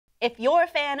If you're a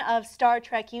fan of Star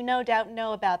Trek, you no doubt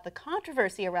know about the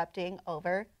controversy erupting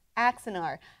over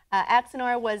Axanar.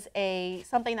 Axanar was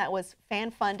something that was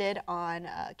fan-funded on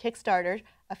Kickstarter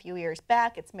a few years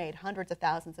back. It's made hundreds of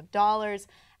thousands of dollars.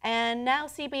 And now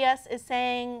CBS is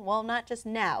saying, well, not just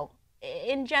now.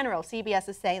 In general, CBS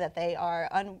is saying that they are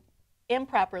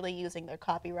improperly using their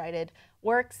copyrighted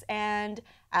works. And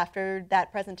after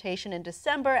that presentation in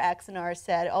December, Axanar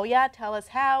said, oh yeah, tell us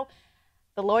how.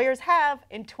 The lawyers have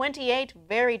in 28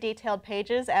 very detailed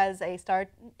pages, as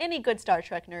any good Star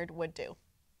Trek nerd would do.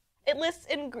 It lists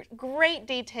in great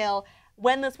detail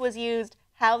when this was used,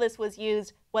 how this was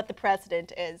used, what the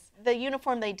precedent is. The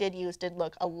uniform they did use did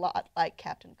look a lot like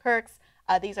Captain Kirk's.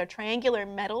 These are triangular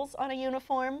medals on a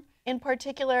uniform in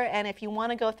particular, and if you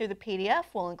want to go through the PDF,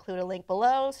 we'll include a link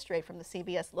below, straight from the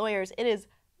CBS lawyers. It is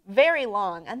very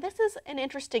long, and this is an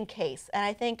interesting case, and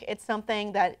I think it's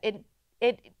something that it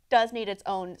does need its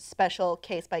own special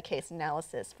case-by-case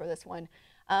analysis for this one,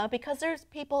 because there's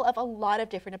people of a lot of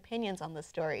different opinions on this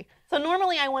story. So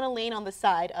normally I want to lean on the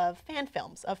side of fan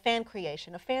films, of fan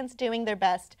creation, of fans doing their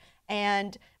best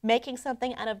and making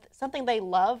something out of something they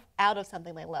love out of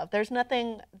something they love. There's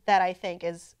nothing that I think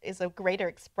is a greater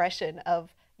expression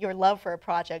of your love for a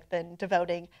project than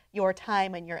devoting your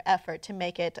time and your effort to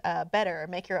make it better, or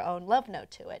make your own love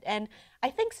note to it. And I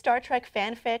think Star Trek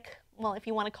fanfic, well, if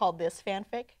you want to call this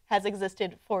fanfic, has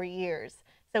existed for years.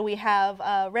 So we have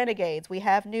Renegades, we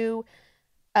have New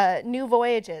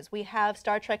Voyages, we have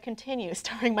Star Trek Continue,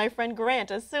 starring my friend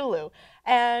Grant as Sulu.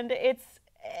 And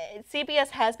CBS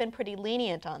has been pretty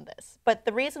lenient on this. But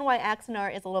the reason why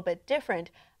Axanar is a little bit different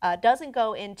doesn't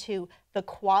go into the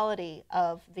quality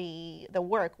of the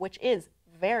work, which is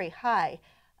very high.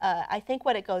 I think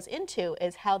what it goes into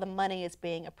is how the money is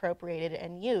being appropriated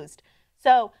and used.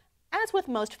 So, as with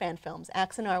most fan films,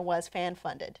 Axanar was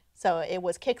fan-funded. So it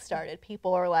was kickstarted.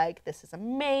 People are like, this is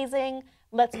amazing,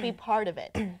 let's be part of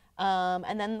it.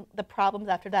 And then the problems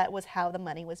after that was how the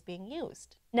money was being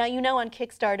used. Now, you know, on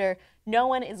Kickstarter, no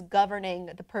one is governing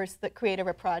the creator of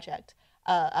a project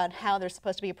on how they're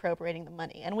supposed to be appropriating the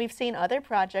money. And we've seen other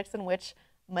projects in which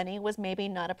money was maybe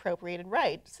not appropriated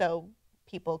right. So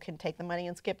people can take the money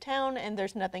and skip town, and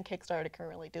there's nothing Kickstarter can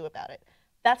really do about it.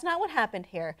 That's not what happened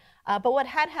here. But what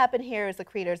had happened here is the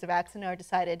creators of Axanar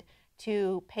decided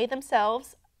to pay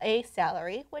themselves a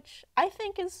salary, which I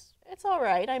think it's all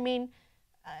right. I mean,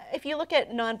 if you look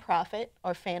at nonprofit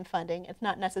or fan funding, it's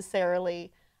not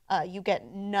necessarily you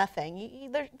get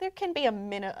nothing. There can be a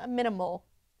minimal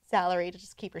salary to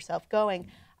just keep yourself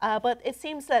going. But it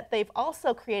seems that they've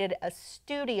also created a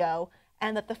studio,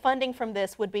 and that the funding from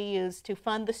this would be used to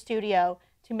fund the studio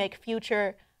to make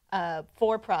future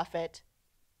for-profit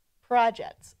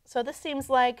projects. So this seems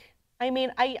like, I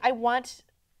mean,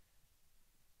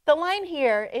 the line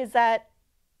here is that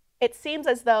it seems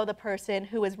as though the person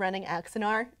who is running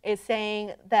Axanar is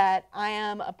saying that I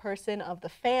am a person of the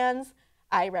fans,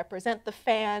 I represent the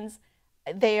fans,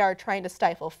 they are trying to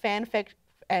stifle fanfic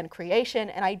and creation,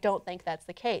 and I don't think that's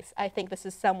the case. I think this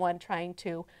is someone trying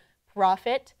to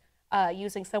profit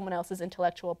using someone else's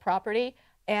intellectual property,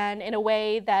 and in a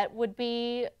way that would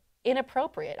be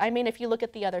inappropriate. I mean, if you look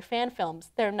at the other fan films,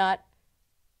 they're not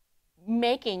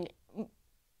making,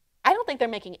 I don't think they're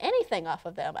making anything off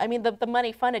of them. I mean, the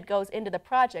money funded goes into the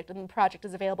project, and the project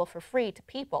is available for free to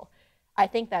people. I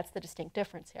think that's the distinct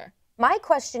difference here. My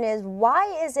question is,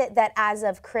 why is it that as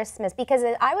of Christmas, because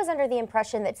I was under the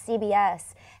impression that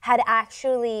CBS had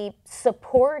actually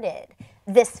supported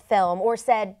this film or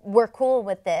said, we're cool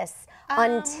with this,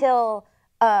 until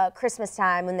Christmas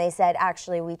time when they said,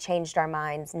 actually, we changed our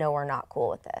minds, no, we're not cool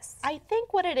with this. I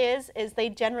think what it is they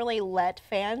generally let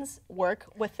fans work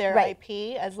with their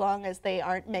IP as long as they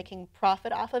aren't making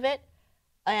profit off of it.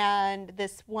 And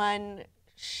this one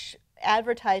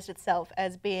advertised itself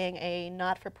as being a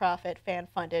not-for-profit,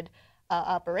 fan-funded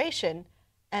operation.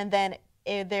 And then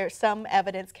some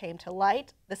evidence came to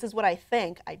light. This is what I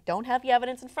think. I don't have the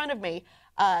evidence in front of me.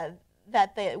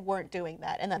 That they weren't doing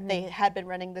that, and that they had been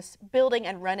running this building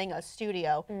and running a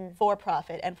studio for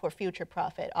profit and for future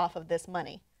profit off of this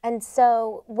money. And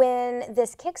so when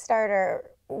this Kickstarter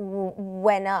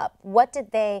went up, what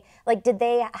did they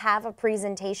have a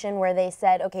presentation where they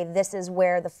said, okay, this is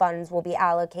where the funds will be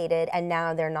allocated, and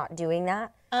now they're not doing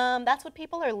that? That's what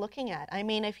people are looking at. I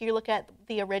mean, if you look at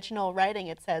the original writing,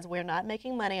 it says, we're not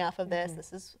making money off of this.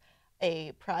 This is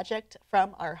a project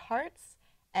from our hearts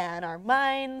and our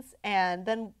minds, and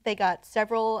then they got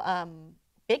several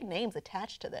big names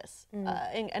attached to this,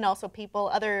 and also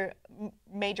other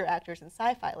major actors in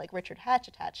sci-fi, like Richard Hatch,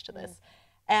 attached to this.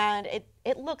 and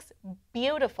it looks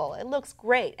beautiful. It looks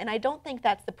great, and I don't think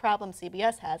that's the problem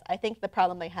CBS has. I think the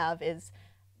problem they have is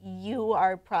you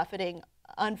are profiting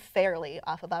unfairly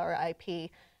off of our IP.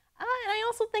 And I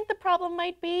also think the problem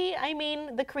might be, I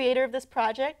mean, the creator of this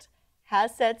project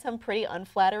has said some pretty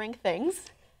unflattering things,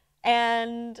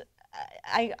 and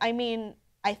I mean,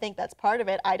 I think that's part of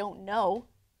it. I don't know.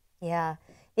 Yeah.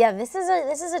 Yeah, this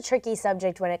is a tricky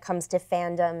subject when it comes to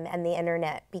fandom and the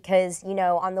internet because, you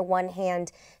know, on the one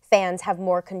hand, fans have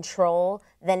more control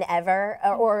than ever,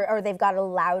 or they've got a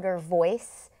louder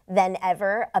voice than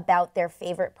ever about their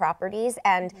favorite properties,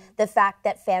 and the fact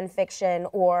that fan fiction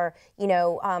or, you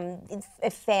know,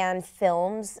 fan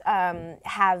films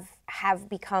have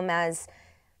become as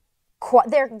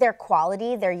their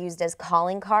quality, they're used as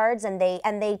calling cards, and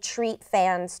they treat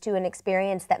fans to an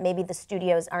experience that maybe the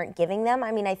studios aren't giving them.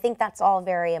 I mean, I think that's all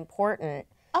very important.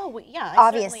 Oh, yeah,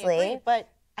 obviously, certainly agree, but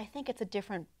I think it's a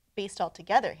different beast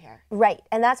altogether here. Right,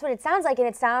 and that's what it sounds like, and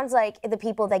it sounds like the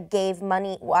people that gave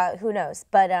money, who knows,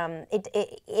 but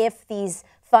if these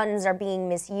funds are being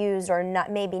misused or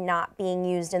maybe not being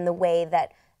used in the way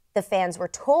that the fans were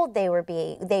told they would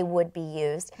be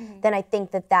used, then I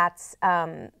think that's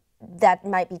that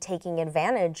might be taking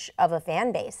advantage of a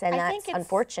fan base, and that's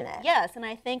unfortunate. Yes, and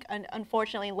I think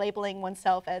unfortunately labeling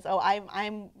oneself as, oh,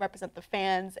 I represent the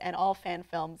fans and all fan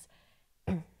films,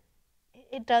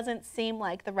 it doesn't seem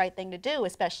like the right thing to do,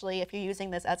 especially if you're using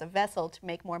this as a vessel to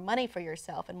make more money for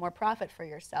yourself and more profit for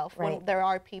yourself. Right. When there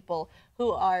are people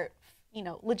who are, you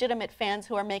know, legitimate fans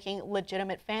who are making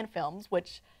legitimate fan films,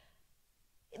 which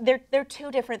they're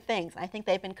two different things. I think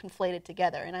they've been conflated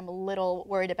together, and I'm a little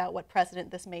worried about what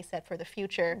precedent this may set for the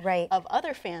future of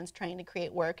other fans trying to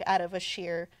create work out of a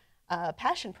sheer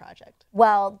passion project.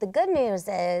 Well, the good news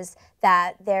is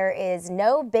that there is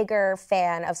no bigger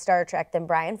fan of Star Trek than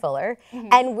Brian Fuller,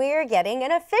 and we're getting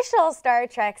an official Star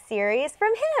Trek series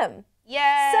from him.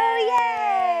 Yay! So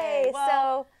yay! Well,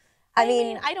 so I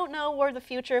mean, I don't know where the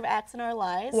future of Axanar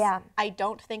lies. Yeah. I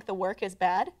don't think the work is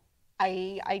bad.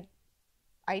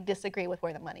 I disagree with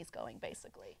where the money's going,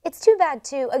 basically. It's too bad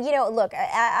too. You know, look,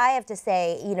 I have to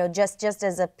say, you know, just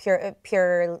as a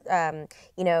pure,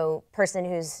 you know, person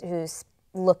who's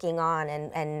looking on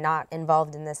and not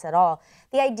involved in this at all,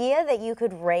 the idea that you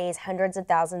could raise hundreds of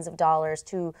thousands of dollars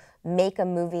to make a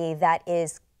movie that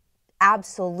is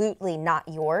absolutely not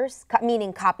yours,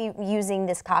 meaning using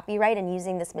this copyright and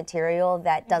using this material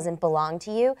that doesn't belong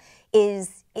to you,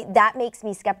 that makes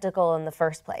me skeptical in the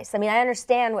first place. I mean, I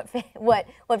understand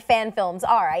what fan films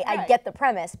are. I get the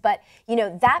premise, but you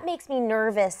know, that makes me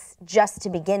nervous just to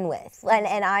begin with.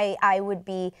 And I would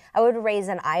raise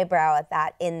an eyebrow at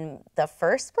that in the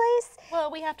first place.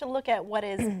 Well, we have to look at what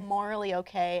is morally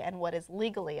okay and what is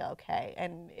legally okay,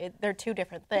 and they're two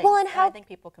different things. Well, and how, I think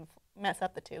people can mess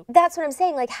up the two. That's what I'm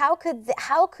saying. Like, how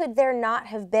could there not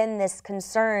have been this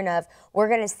concern of we're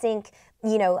going to sink,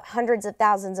 you know, hundreds of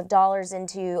thousands of dollars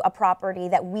into a property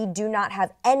that we do not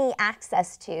have any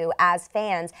access to as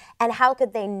fans, and how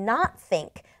could they not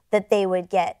think that they would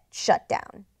get shut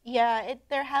down? Yeah,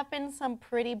 there have been some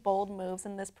pretty bold moves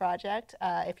in this project.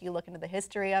 If you look into the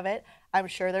history of it, I'm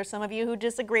sure there's some of you who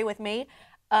disagree with me,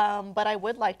 but I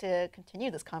would like to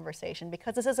continue this conversation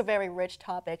because this is a very rich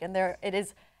topic, and it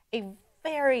is a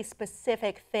very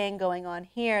specific thing going on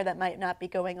here that might not be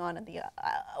going on in the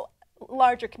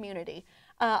larger community.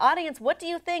 Audience, what do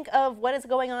you think of what is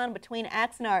going on between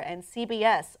Axanar and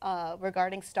CBS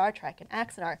regarding Star Trek and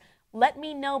Axanar? Let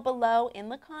me know below in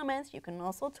the comments. You can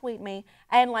also tweet me,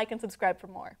 and like and subscribe for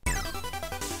more.